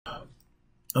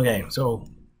Okay, so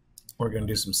we're going to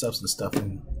do some substance stuff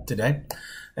today,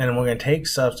 and we're going to take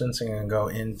substance and go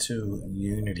into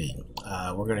Unity.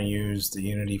 We're going to use the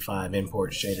Unity 5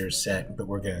 import shaders set, but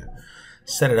we're going to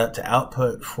set it up to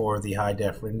output for the high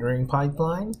def rendering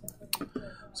pipeline.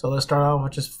 So let's start off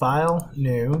with just file,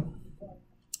 new.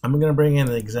 I'm going to bring in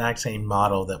the exact same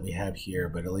model that we have here,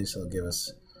 but at least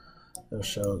it'll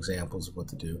show examples of what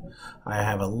to do. I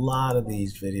have a lot of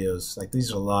these videos,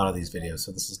 these are a lot of these videos,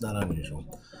 so this is not unusual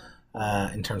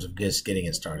in terms of just getting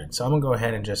it started. So I'm gonna go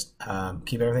ahead and just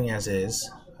keep everything as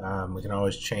is. We can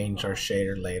always change our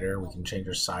shader later. We can change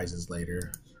our sizes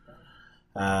later.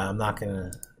 I'm not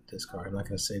gonna discard, I'm not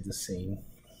gonna save the scene.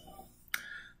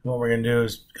 What we're gonna do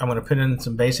is I'm gonna put in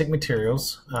some basic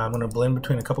materials. I'm gonna blend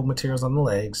between a couple materials on the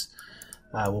legs.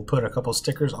 We'll put a couple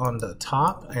stickers on the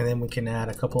top, and then we can add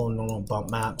a couple of normal bump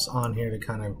maps on here to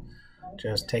kind of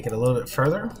just take it a little bit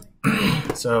further.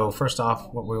 So first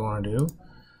off, what we want to do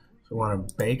is we want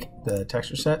to bake the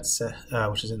texture set,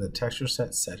 which is in the texture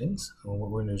set settings. And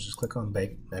what we're going to do is just click on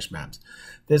Bake Mesh Maps.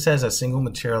 This has a single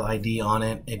material ID on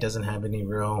it. It doesn't have any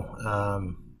real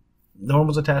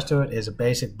normals attached to it. It's a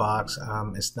basic box.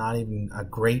 It's not even a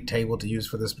great table to use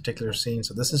for this particular scene.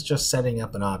 So this is just setting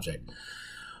up an object.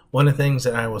 One of the things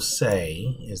that I will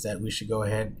say is that we should go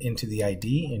ahead into the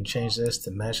ID and change this to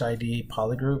Mesh ID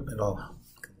Polygroup. It'll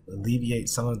alleviate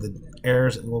some of the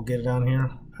errors that we'll get down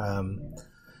here.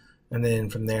 And then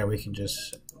from there we can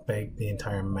just bake the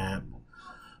entire map.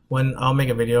 I'll make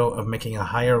a video of making a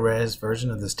higher res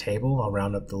version of this table. I'll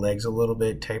round up the legs a little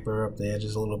bit, taper up the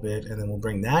edges a little bit, and then we'll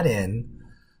bring that in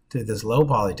to this low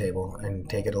poly table and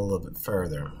take it a little bit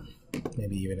further.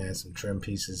 Maybe even add some trim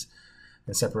pieces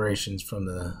and separations from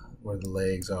where the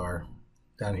legs are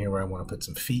down here where I want to put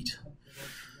some feet.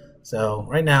 So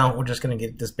right now we're just going to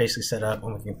get this basically set up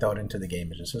and we can throw it into the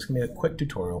game engine. So it's going to be a quick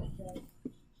tutorial.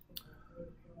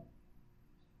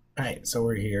 Alright, so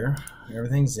we're here.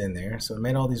 Everything's in there. So we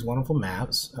made all these wonderful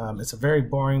maps. It's a very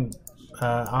boring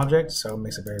object, so it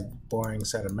makes a very boring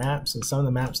set of maps, and some of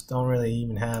the maps don't really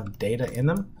even have data in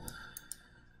them,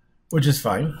 which is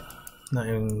fine. Not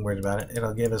even worried about it.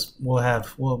 It'll give us,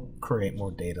 we'll create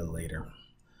more data later.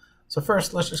 So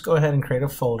first, let's just go ahead and create a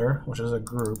folder, which is a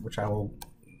group, which I will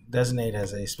designate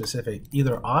as a specific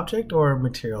either object or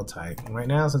material type. And right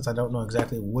now, since I don't know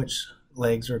exactly which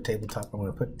legs or tabletop I'm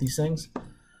going to put these things,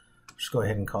 just go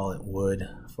ahead and call it wood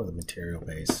for the material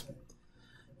base.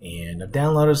 And I've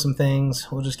downloaded some things.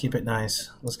 We'll just keep it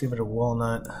nice. Let's give it a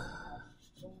walnut.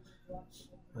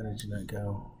 Why did you not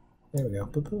go? There we go.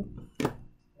 Boop, boop.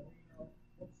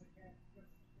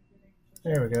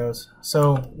 There it goes.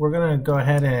 So we're gonna go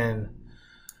ahead and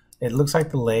it looks like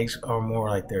the legs are more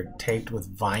like they're taped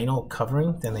with vinyl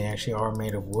covering than they actually are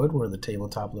made of wood, where the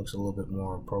tabletop looks a little bit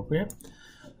more appropriate.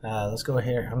 Let's go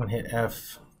here. I'm gonna hit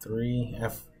F3,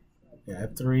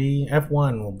 F3,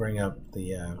 F1 will bring up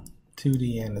the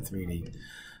 2D and the 3D.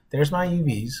 There's my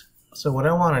UVs. So what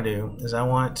I want to do is I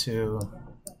want to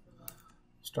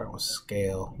start with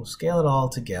scale. We'll scale it all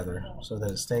together so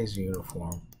that it stays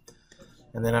uniform.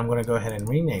 And then I'm going to go ahead and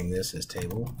rename this as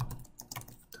table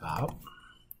top.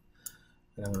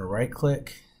 And I'm going to right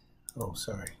click. Oh,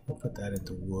 sorry. We'll put that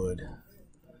into wood.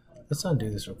 Let's undo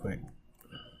this real quick.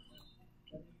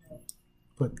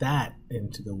 Put that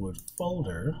into the wood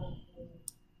folder.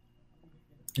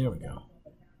 There we go.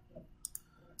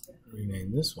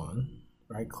 Rename this one.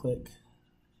 Right click.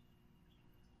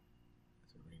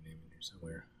 Rename it here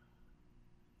somewhere.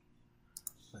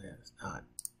 Oh, yeah, it's not.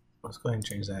 Let's go ahead and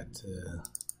change that to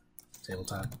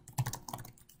tabletop.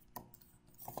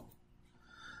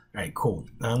 Alright, cool.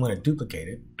 Now I'm going to duplicate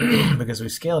it because we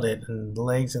scaled it and the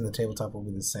legs and the tabletop will be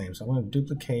the same. So I'm going to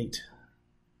duplicate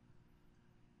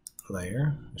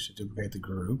layer. I should duplicate the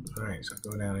group. Alright, so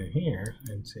go down in here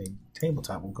and say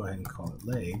tabletop. We'll go ahead and call it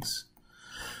legs.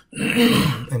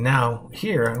 And now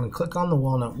here I'm going to click on the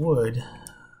walnut wood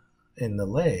in the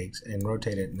legs and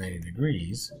rotate it 90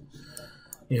 degrees.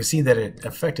 You can see that it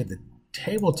affected the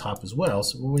tabletop as well.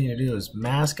 So what we need to do is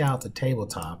mask out the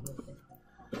tabletop,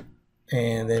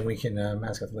 and then we can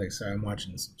mask out the legs. Sorry, I'm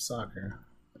watching some soccer.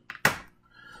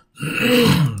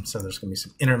 So there's going to be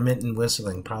some intermittent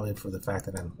whistling, probably for the fact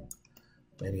that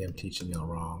maybe I'm teaching y'all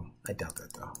wrong. I doubt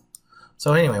that though.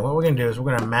 So anyway, what we're going to do is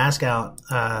we're going to mask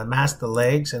the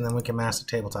legs, and then we can mask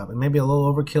the tabletop. It may be a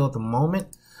little overkill at the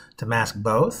moment to mask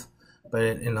both, but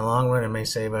in the long run, it may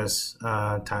save us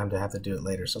time to have to do it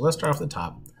later. So let's start off the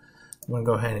top. I'm going to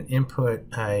go ahead and input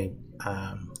a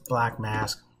black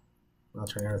mask. I'll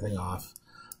turn everything off.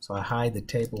 So I hide the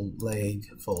table leg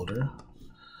folder.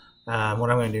 What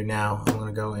I'm going to do now, I'm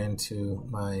going to go into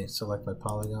my select by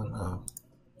polygon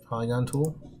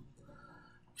tool.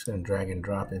 Just going to drag and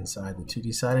drop inside the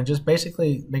 2D side and just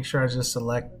basically make sure I just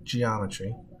select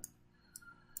geometry.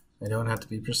 I don't have to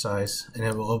be precise, and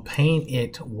it will paint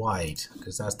it white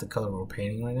because that's the color we're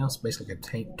painting right now. It's basically a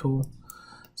paint tool.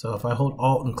 So if I hold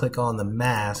Alt and click on the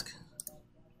mask,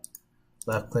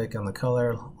 left click on the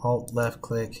color, Alt left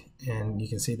click, and you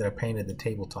can see that I painted the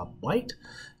tabletop white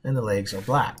and the legs are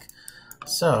black.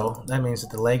 So that means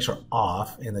that the legs are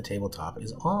off and the tabletop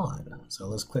is on. So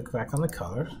let's click back on the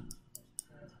color.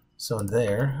 So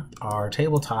there, our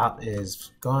tabletop is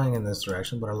going in this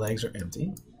direction, but our legs are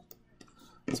empty.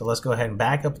 So let's go ahead and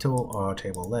back up to our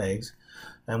table legs,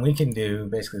 and we can do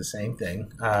basically the same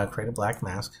thing. Create a black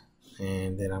mask,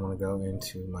 and then I'm going to go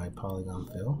into my polygon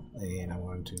fill, and I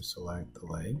want to select the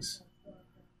legs.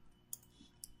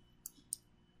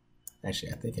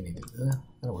 Actually, I think I need to,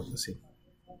 that'll work, let's see.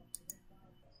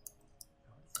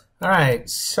 Alright,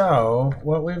 so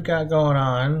what we've got going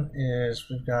on is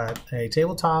we've got a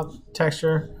tabletop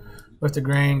texture with the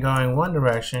grain going one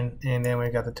direction, and then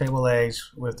we've got the table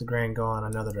legs with the grain going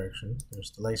another direction.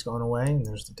 There's the legs going away, and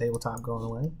there's the tabletop going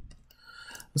away.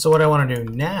 So what I want to do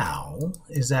now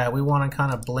is that we want to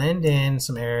kind of blend in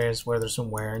some areas where there's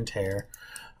some wear and tear.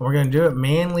 And we're going to do it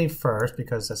manually first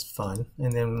because that's fun,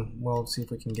 and then we'll see if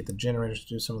we can get the generators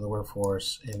to do some of the work for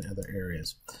us in other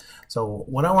areas. So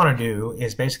what I want to do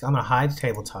is basically I'm going to hide the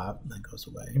tabletop. That goes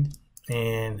away.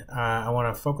 And I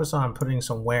want to focus on putting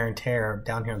some wear and tear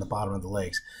down here on the bottom of the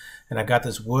legs. And I've got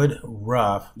this wood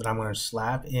rough that I'm going to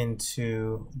slap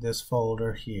into this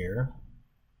folder here.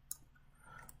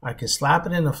 I can slap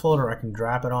it in the folder, I can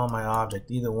drop it on my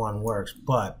object, either one works,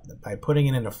 but by putting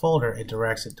it in the folder, it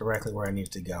directs it directly where I need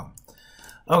it to go.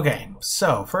 Okay,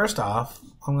 so first off,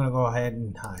 I'm going to go ahead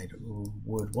and hide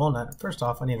wood walnut. First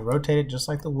off, I need to rotate it just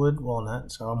like the wood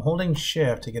walnut. So I'm holding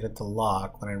shift to get it to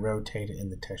lock when I rotate it in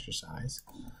the texture size.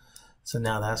 So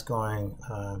now that's going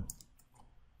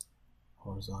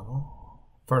horizontal,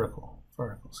 vertical,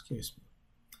 excuse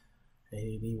me.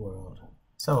 AD world.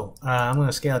 So I'm going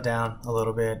to scale it down a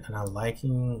little bit, and I'm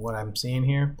liking what I'm seeing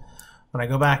here. When I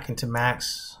go back into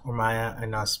Max or Maya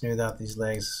and I'll smooth out these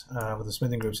legs with the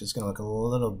smoothing groups, it's going to look a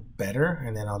little better,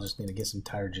 and then I'll just need to get some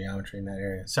tighter geometry in that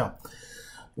area. So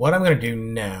what I'm going to do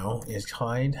now is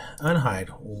unhide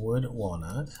wood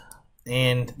walnut.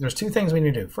 And there's two things we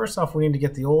need to do. First off, we need to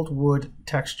get the old wood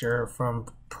texture from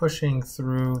pushing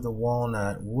through the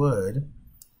walnut wood,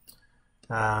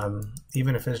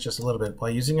 even if it's just a little bit, while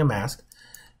using a mask.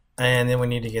 And then we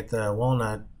need to get the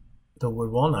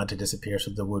wood walnut to disappear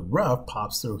so the wood rough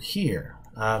pops through here.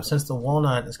 Since the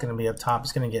walnut is going to be up top,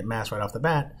 it's going to get masked right off the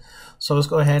bat. So let's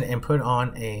go ahead and put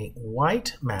on a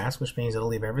white mask, which means it'll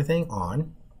leave everything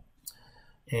on.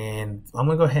 And I'm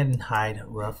going to go ahead and hide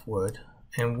rough wood.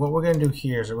 And what we're going to do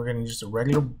here is that we're going to use a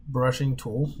regular brushing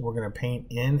tool. We're going to paint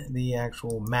in the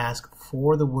actual mask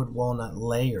for the wood walnut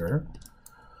layer.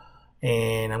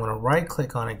 And I'm going to right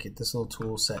click on it, get this little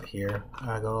tool set here.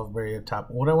 Go over very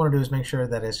top. What I want to do is make sure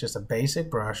that it's just a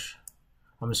basic brush.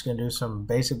 I'm just going to do some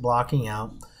basic blocking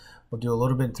out. We'll do a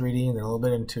little bit in 3D and then a little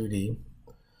bit in 2D.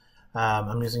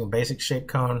 I'm using a basic shape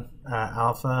cone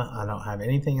alpha. I don't have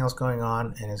anything else going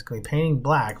on, and it's going to be painting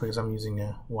black because I'm using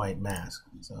a white mask.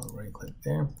 So right click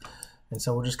there. And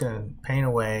so we're just going to paint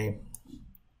away.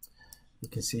 You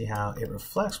can see how it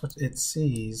reflects what it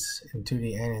sees in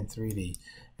 2D and in 3D.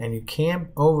 And you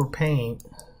can't overpaint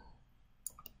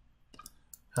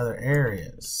other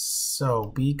areas, so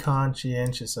be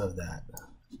conscientious of that.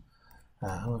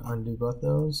 I'm going to undo both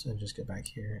those and just get back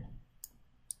here.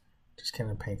 Just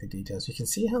kind of paint the details. You can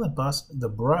see how the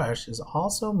brush is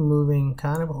also moving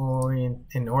kind of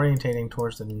orientating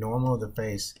towards the normal of the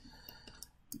face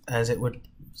as it would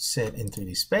sit in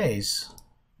 3D space,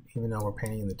 even though we're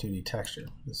painting in the 2D texture.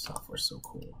 This software is so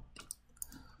cool.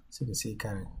 So you can see it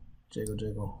kind of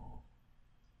jiggle.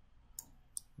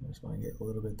 I just want to get a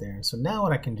little bit there. So now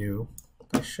what I can do,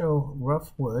 if I show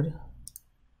rough wood,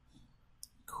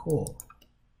 cool.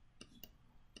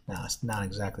 Now it's not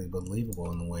exactly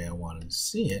believable in the way I wanted to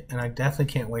see it, and I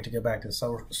definitely can't wait to go back to the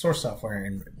source software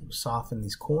and soften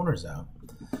these corners out.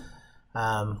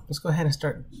 Let's go ahead and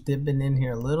start dipping in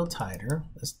here a little tighter.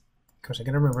 Of course, I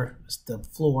gotta remember it's the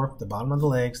floor, the bottom of the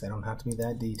legs. They don't have to be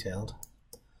that detailed.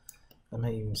 I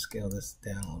may even scale this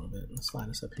down a little bit. Let's slide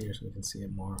this up here so we can see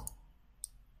it more.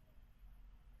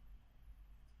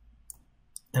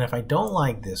 And if I don't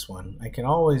like this one,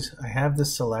 I have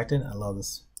this selected. I love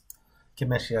this. Can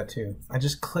mess you up too. I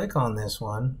just click on this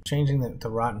one, changing it to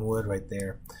rotten wood right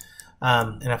there.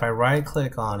 And if I right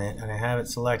click on it and I have it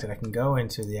selected, I can go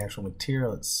into the actual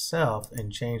material itself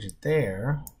and change it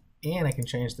there. And I can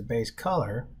change the base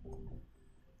color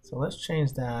So let's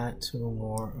change that to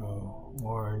more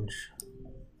orange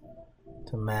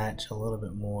to match a little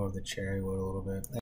bit more of the cherry wood a little bit.